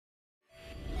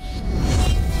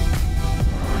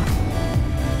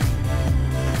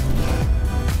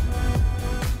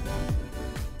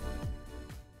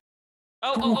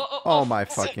Oh my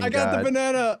fucking god. I got the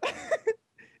banana.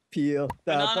 Peel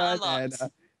the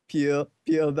banana. Peel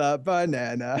the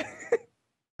banana.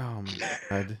 Oh my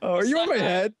god. Oh, are you on my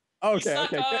head? Okay,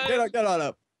 suck okay. Get on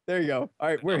up. There you go. All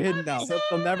right, we're hidden now.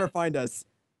 They'll never find us.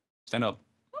 Stand up.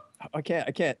 I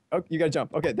can't. Oh, you gotta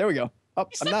jump. Okay, there we go.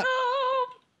 Up. I'm not.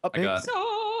 Up. I got it.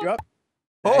 You up?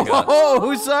 Oh,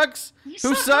 who sucks?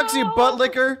 Who sucks, you butt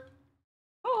licker?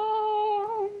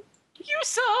 Oh, you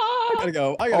suck. I gotta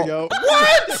go.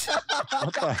 What?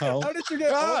 What the hell? How did you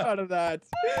get out of that?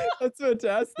 That's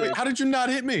fantastic. Wait, how did you not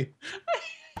hit me?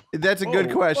 That's a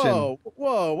good question.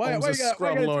 Whoa. Why you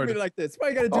gotta do me like this? Why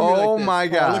you gotta do me like this? Oh my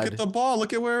god. Look at the ball.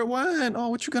 Look at where it went. Oh,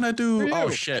 what you gonna do? Oh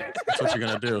shit. That's what you're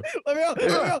gonna do. Let me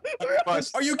out.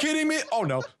 Are you kidding me? Oh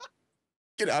no.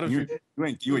 Get out of here. You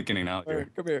ain't getting out here.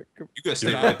 Come here. You gotta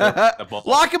stay right there.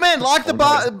 Lock him in. Lock the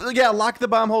bomb. Yeah, lock the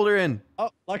bomb holder in. Oh,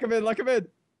 lock him in.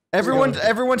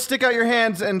 Everyone, stick out your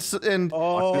hands and use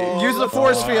the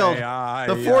force field.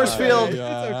 The force field. It's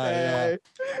okay.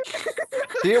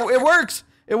 It works.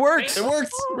 It works. It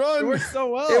works. Run. It works so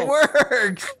well. It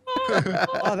works.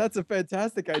 Oh, that's a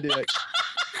fantastic idea.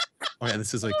 Oh yeah,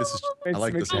 this is. I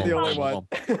like Minx this is the one. only one.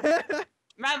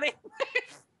 Manly.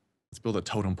 Let's build a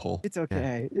totem pole. It's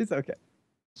okay. It's okay.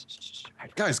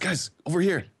 Guys, over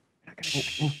here.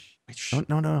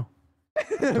 No.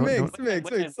 Minx,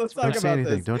 let's talk about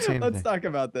this. Don't say anything. Let's talk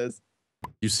about this.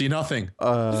 You see nothing.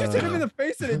 You just hit him in the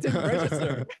face and it didn't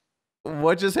register.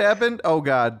 What just happened? Oh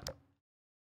god.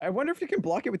 I wonder if you can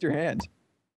block it with your hand.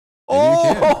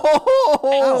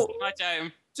 Oh! My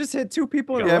dome. Just hit two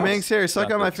people in a Yeah, row. Minx, here,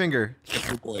 suck on my finger. Hit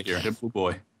blue boy here. Hit blue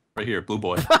boy. Right here, blue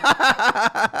boy.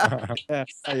 Yeah.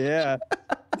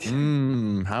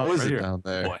 How is Right it here. down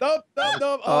there? Boy. Nope.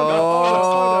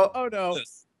 Oh no.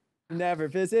 Never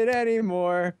visit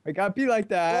anymore. I gotta be like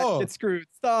that. Whoa. It's screwed.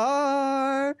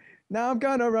 Star. Now I'm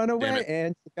gonna run away Damn it.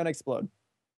 and it's gonna explode.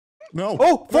 No.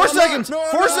 Oh, 4 seconds! No,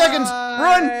 4 seconds!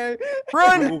 Run!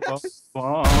 Run!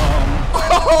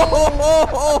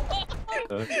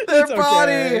 Their It's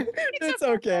body! okay. It's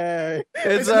okay.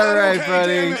 It's not alright, okay,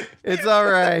 buddy. damn it. It's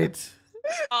alright.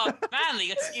 Oh, Manly,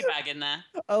 you got a ski bag in there.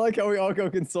 I like how we all go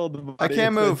console the body. I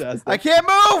can't It's move. fantastic. I can't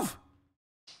move!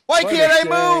 Why What a can't I shame.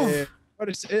 move?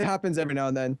 It happens every now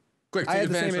and then. Quick, I take had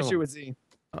the same advantage of issue them. with Z.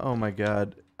 Oh my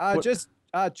god. What- Just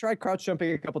try crouch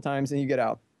jumping a couple times and you get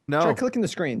out. No. Try clicking the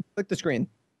screen. Click the screen.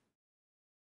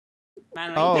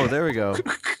 Manly. Oh, there we go.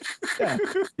 Yeah.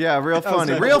 Yeah, real That was funny.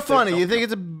 fantastic. Real funny. You think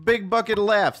it's a big bucket of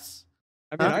laughs?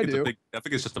 I mean, I It's a do. big- I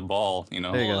think it's just a ball, you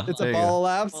know. There you go. It's There a you go. ball of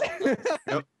laughs.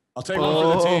 I'll take one for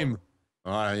the Oh. team.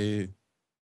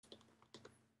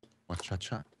 Watch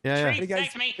shot. Yeah, Tree yeah. Hey, guys,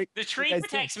 protects me. hey, The hey, tree guys,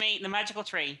 protects me. The magical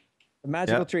tree. The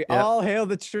magical Yep, tree. yep. All hail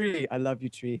the tree. I love you,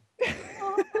 tree.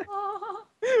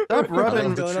 Stop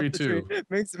rubbing. the Going tree up too.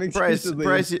 Makes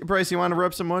Bryce, you want to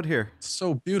rub some wood here? It's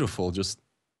so beautiful. Just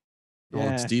all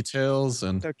its Yeah. details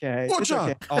and. It's okay. Watch It's out!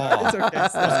 okay. Oh, It's okay. I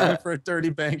was going for a dirty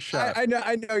bank shot. I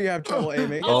know you have trouble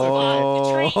aiming. It's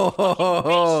Oh. okay.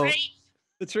 Oh. Tree.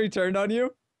 The tree turned on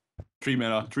you. Tree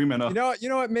mana. You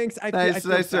know what, Minx? I Nice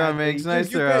feel throw, bad for Minx, you.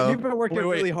 nice You've throw. been working Wait.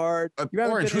 really hard. You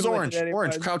haven't Orange, been who's able to orange? hit anyone.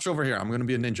 Orange, crouch over here. I'm gonna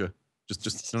be a ninja.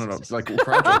 Just no. Like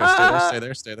crouch.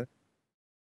 Okay, stay there.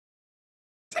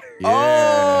 Yeah.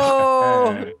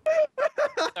 Oh!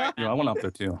 Sorry, Yeah, I went up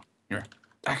there too. Here.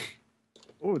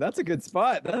 Oh, that's a good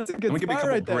spot. That's a Let good me give me a spot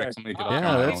couple right there. bricks. Let me get up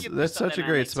Yeah, there. that's such a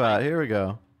great spot. Here we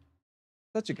go.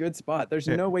 Such a good spot. There's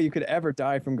Yeah. no way you could ever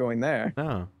die from going there.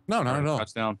 No. No, not at all.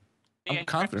 Touchdown. I'm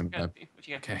confident What that-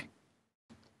 you got? Okay.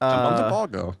 How'd the ball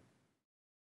go?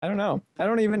 I don't know. I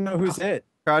don't even know who's hit.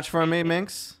 Crouch for me,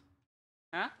 Minx.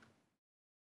 Huh?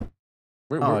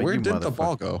 Where Oh, where you did the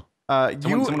ball motherfucker. go?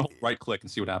 Someone hold right click and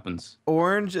see what happens.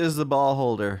 Orange is the ball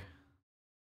holder.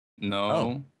 No,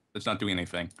 Oh. it's not doing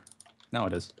anything. Now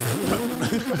it is.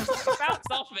 Bounce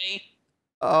off me.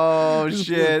 Oh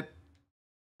shit.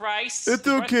 Bryce. It's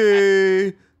Bryce-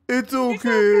 okay. It's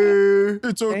okay.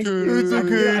 It's Thank okay. you. It's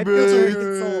okay, I feel very babe.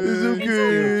 consoled. It's Thank you.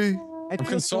 okay. I I'm feel so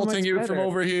consulting much you from better.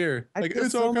 over here. I Like feel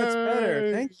it's so okay. much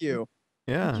better. Thank you.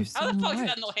 Yeah. Thank you so How the fuck did much.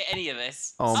 that not hit any of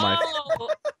this? Oh my-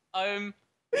 Oh,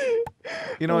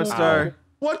 You know what, Star?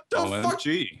 What the fuck?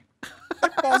 OMG.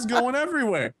 That ball's going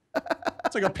everywhere.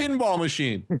 It's like a pinball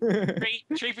machine.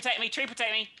 tree protect me. Tree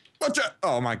protect me. Gotcha.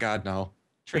 Oh my god, no.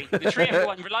 Tree. The tree,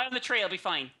 everyone. Rely on the tree. It'll be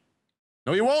fine.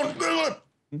 No, you won't. I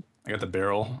got the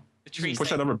barrel. The tree. Push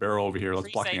saved that other barrel over here. Let's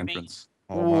Tree block the saved me. entrance.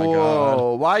 Oh my god.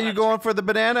 Whoa, why are you going for the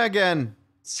banana again?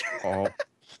 Oh.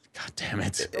 God damn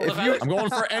it. If you I'm going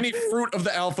for any fruit of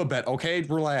the alphabet, okay?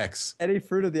 Relax. Any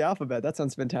fruit of the alphabet. That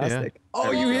sounds fantastic. Oh,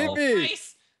 There you we hit go. me.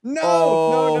 Nice. No,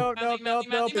 Oh. no. Mandy,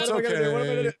 What am I gonna do? What am I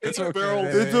gonna do? It's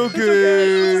okay. It's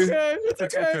okay. It's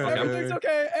okay. Everything's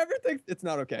okay. It's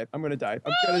not okay. I'm gonna die.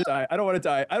 I'm gonna die. I don't want to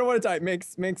die. I don't want to die.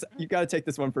 Minx, you gotta take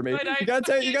this one for me. You gotta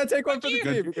take one for the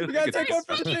team. You gotta take one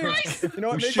for the team. You know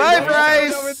what? Minx, Bye, you're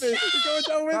Bryce. going with me. You're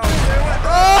going with me.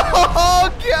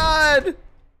 Oh God!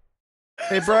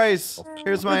 Hey Bryce,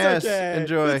 here's my ass. It's okay.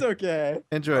 Enjoy. It's okay.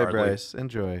 Enjoy, Hardly. Bryce.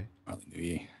 Enjoy.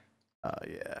 Hallelujah. Oh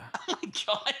yeah. Oh my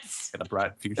god. Got a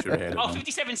bright future ahead Oh, of him.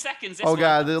 57 seconds. This Oh one.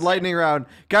 God, the lightning round.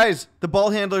 Guys, the ball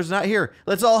handler's not here.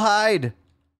 Let's all hide.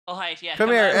 Oh, hide, yeah. Come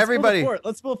here, on. everybody.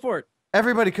 Let's build a fort.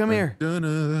 Everybody, come here.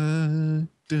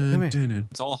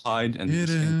 It's all hide and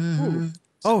just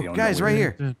Oh, stay on guys, the right way.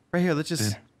 here. Right here. Let's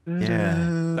just.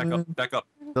 Yeah. Back up, back up.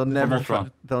 They'll never. more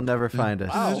fun. They'll never find us.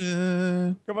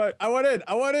 Wow. Come on. I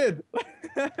want in.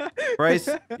 Bryce,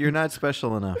 you're not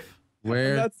special enough.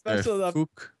 Where Not special the enough.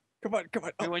 fuck? Come on.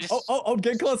 Everyone just- I'm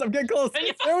getting close. I'm getting close. There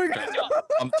you There we go.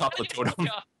 I'm top of the totem.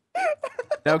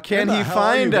 Now, can Where he the hell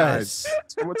are you find guys? us?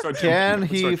 Can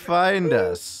he find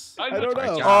us? I don't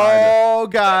know. Oh,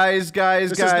 guys.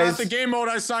 This is not the game mode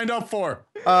I signed up for.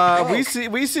 We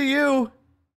see you.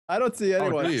 I don't see Oh,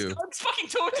 anyone. do you? It's fucking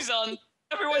torches on.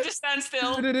 Everyone just stand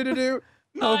still. Do-do-do-do-do.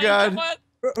 Oh, Nine, God. come on.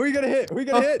 Who are you gonna hit? Who are you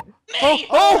gonna hit? Me.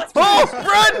 Oh,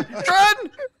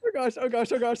 run! Oh gosh.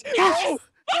 Yes! No,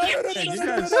 Hey, you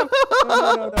guys- no.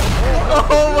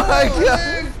 Oh my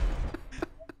God!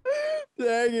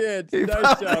 Dang it. He Nice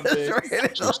found job, us Minx. right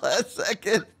at the last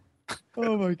second.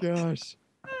 Oh my gosh.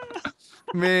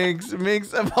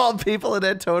 Minx of all people in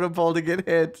that totem pole to get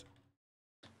hit.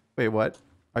 Wait, what?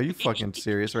 Are you fucking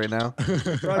serious right now?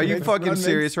 Are you fucking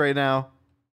serious right now?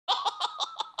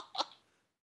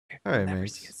 All right,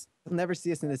 Minx. You'll never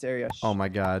see us in this area. Oh my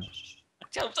God.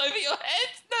 Jumped over your head,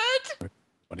 nerd.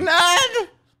 Nerd!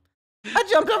 I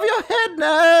jumped over your head,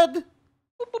 nerd!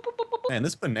 Man,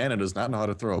 this banana does not know how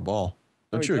to throw a ball.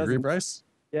 Don't he you agree, doesn't. Bryce?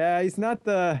 Yeah, he's not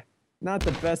the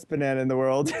best banana in the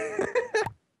world.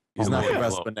 He's not the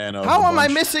best Hello. banana. of How the am I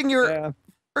bunch. missing your Yeah,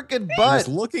 freaking Just butt?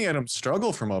 looking at him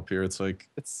struggle from up here, it's like,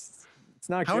 it's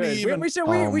not How do good. you even- We should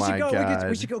Oh we should my go. God.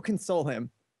 We should go console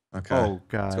him. okay, Oh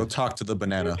let's go God. talk to the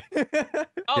banana.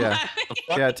 Oh, Yeah.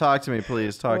 man. Yeah, talk to me,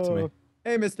 please. Talk to me. Oh,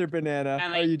 hey, Mr. Banana,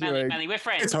 how are you doing? Manly, we're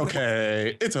friends. It's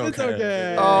okay. It's okay. It's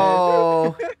okay.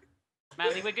 Oh.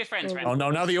 Manly, we're good friends, friends. Oh no,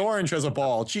 now the orange has a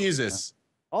ball. Jesus.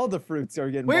 All the fruits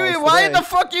are getting. Wait, balls why today. the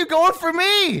fuck you going for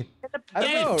me? I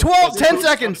don't know. 12, 10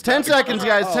 seconds, 10 seconds,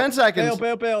 guys, 10 seconds.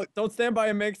 Bail. Don't stand by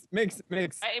him, Minx.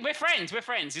 Hey, we're friends. We're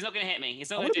friends. He's not gonna hit me.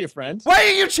 He's I not want gonna to be do a friend. Why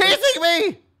are you chasing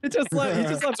me? He just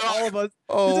left all of us.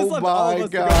 Oh left all of my us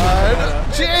to go God.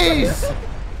 with Jeez.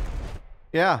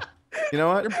 Yeah. You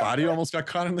know Your what? body almost got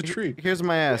caught in the tree. Here's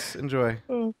my ass. Enjoy.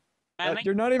 Manly?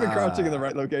 You're not even crouching in the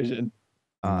right location.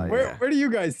 Yeah. Where do you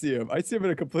guys see him? I see him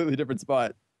in a completely different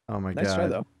spot. Oh my Nice try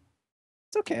God. though.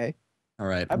 It's okay. All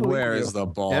right, I believe where you. is the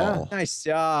ball? Yeah. Nice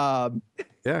job.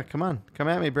 Yeah, come on. Come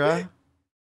at me, bruh.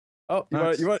 Oh,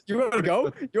 Nice. you want to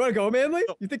go? You want to go, Manly?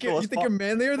 You think let's you're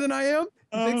manlier than I am?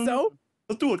 You think so?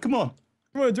 Let's do it. Come on.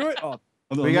 You want to do it? Oh.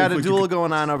 We got a duel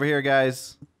going on over here,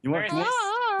 guys. You Where want is this?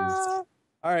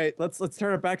 All right, let's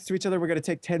turn our backs to each other. We're gonna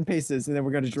take 10 paces and then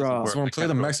we're gonna draw. So we're gonna play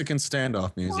the Mexican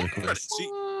standoff music.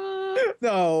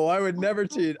 No, I would never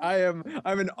cheat. I'm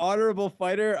an honorable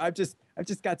fighter. I've just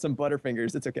got some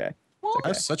butterfingers. It's okay. I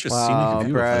have such a Wow, scenic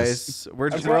view of this.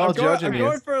 Bryce. We're all judging I'm you.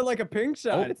 going for like a pink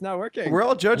shot. It's not working. We're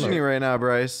all judging you right now,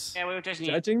 Bryce. Yeah, we were judging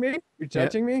you. judging me? You're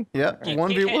judging me? Yep, Keep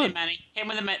hitting him, 1v1. Manny. Hit him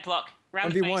with a mid block.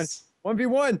 Round the 1v1. face.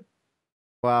 1v1.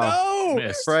 Wow. No!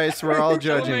 Missed. Bryce, we're all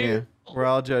Kill judging me. you. We're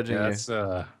all judging Yeah, you.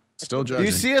 that's Still Do judging.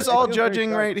 you see us all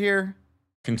judging right here?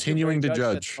 Continuing to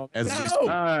Judge judge. that- As No!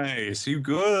 nice. You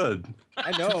good.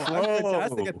 I know. I'm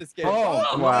fantastic at this game.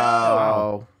 Oh,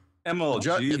 Wow.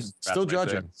 MLG. still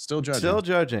judging. Still judging. Still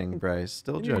judging, Bryce.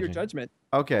 Still Give me your judging. judgment.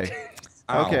 Okay.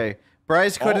 Ow. Okay.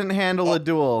 Bryce couldn't handle a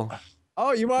duel.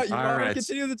 Oh, you want All to right.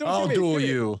 continue the duel? I'll Give me it, duel give me it.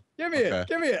 you. Give me Okay. it.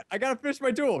 Give me it. I gotta finish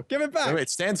my duel. Give it back. Wait,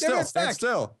 stand Give still. it Stand back.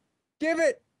 still. Give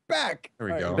it back. There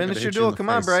we All go. right. I'm Finish gonna your hit you in duel. the Come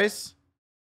on, face. Bryce.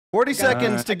 40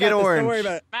 seconds to I get got this, orange. Don't worry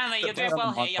about it. Manly, you're doing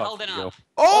well here. You're holding up.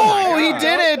 Oh, he There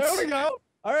did we it. go.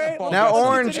 All right. Now let's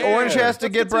orange. continue. Orange has to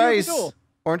Let's get continue the Bryce. duel.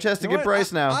 Orange has to You know get what?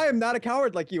 Bryce now. I am not a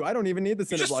coward like you. I don't even need the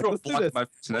You cinder just block. threw a Let's do block this. my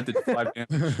face and that did 5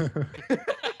 damage.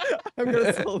 I'm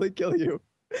gonna slowly kill you.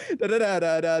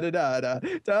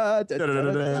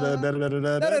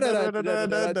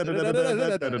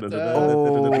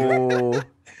 Oh.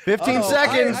 15 Oh,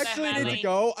 seconds. I actually need to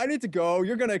go. I need to go.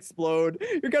 You're gonna explode.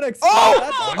 You're gonna explode. Oh!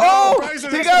 That's- Oh! Bryce is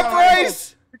He got exploding.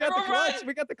 Bryce! We got the clutch.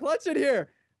 We got the clutch in here.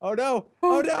 Oh no!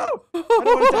 Oh no! I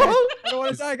don't want to die! I don't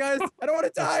want to die, guys! I don't want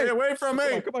to die! Stay away from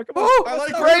me. Come on, come on! Oh, I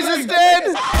like Bryce is dead.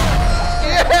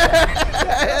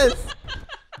 Yes.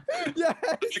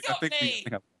 Yes! Got me.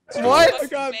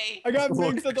 What? I got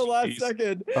Minx at the last Jeez.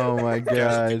 second. Oh my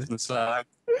god. The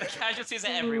casualties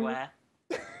are everywhere.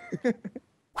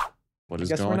 What is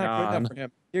Guess we're going not good on? enough for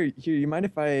him. Here, you mind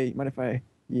if I?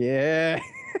 Yeah.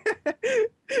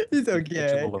 He's It's a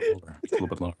okay. little lower. It's a little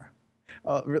bit lower.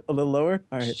 A little lower.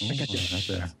 All right, I got you. Right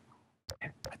there.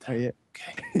 Oh yeah.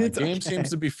 Okay. The It's game okay. seems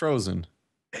to be frozen.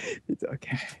 It's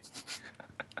okay.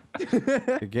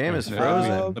 The game is Let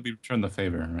frozen. me return the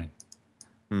favor, right?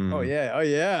 Hmm. Oh yeah. Oh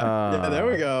yeah. Yeah. There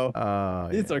we go.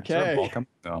 It's yeah. Is there a okay. ball coming?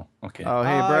 No. Okay. Oh,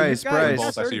 hey, Bryce, you got Bryce.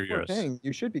 Balls, I see 34 yours. ping.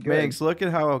 You should be good. Minx, look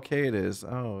at how okay it is.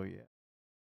 Oh yeah.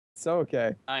 So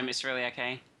okay. It's really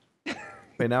okay.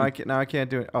 Wait, now I can't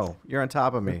do it. Oh, you're on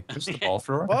top of me. Just the ball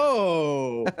thrower?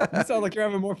 Whoa! You sound like you're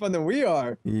having more fun than we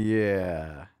are.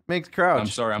 Yeah. Minx, crouch. I'm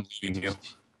sorry, I'm leaving you.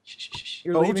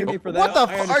 You're Oh, leaving me for that. what the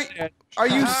I fuck? understand. Are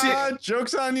you Ah, serious?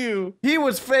 joke's on you. He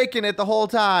was faking it the whole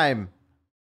time.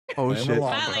 Oh Leave him shit.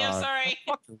 alone. Manly, I'm sorry.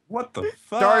 What the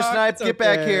fuck? Star Snipe, It's get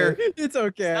back okay. here. It's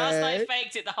okay. Last night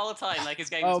faked it the whole time, like his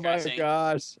game was Oh my crashing.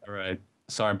 gosh. All right.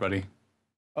 Sorry, buddy.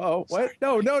 Oh, what?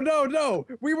 No.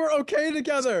 We were okay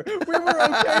together. We were okay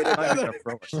I'm not even together. gonna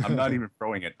throw it. I'm not even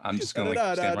throwing it. I'm just gonna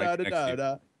like stand right next to you.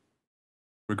 No.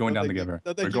 We're going down thank you. together. No,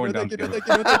 We're thank you. going No, down thank you. No,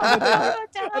 together. thank you. No, thank you. No,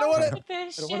 thank you. I don't want it. I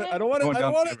don't want it. I Going don't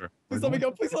down want it. together. Please let me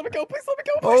go. Please let me go. Please let me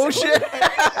go. Oh Please shit.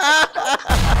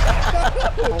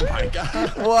 Oh my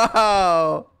god.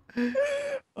 Wow.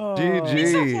 Oh,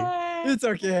 GG. It's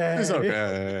okay. It's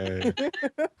okay.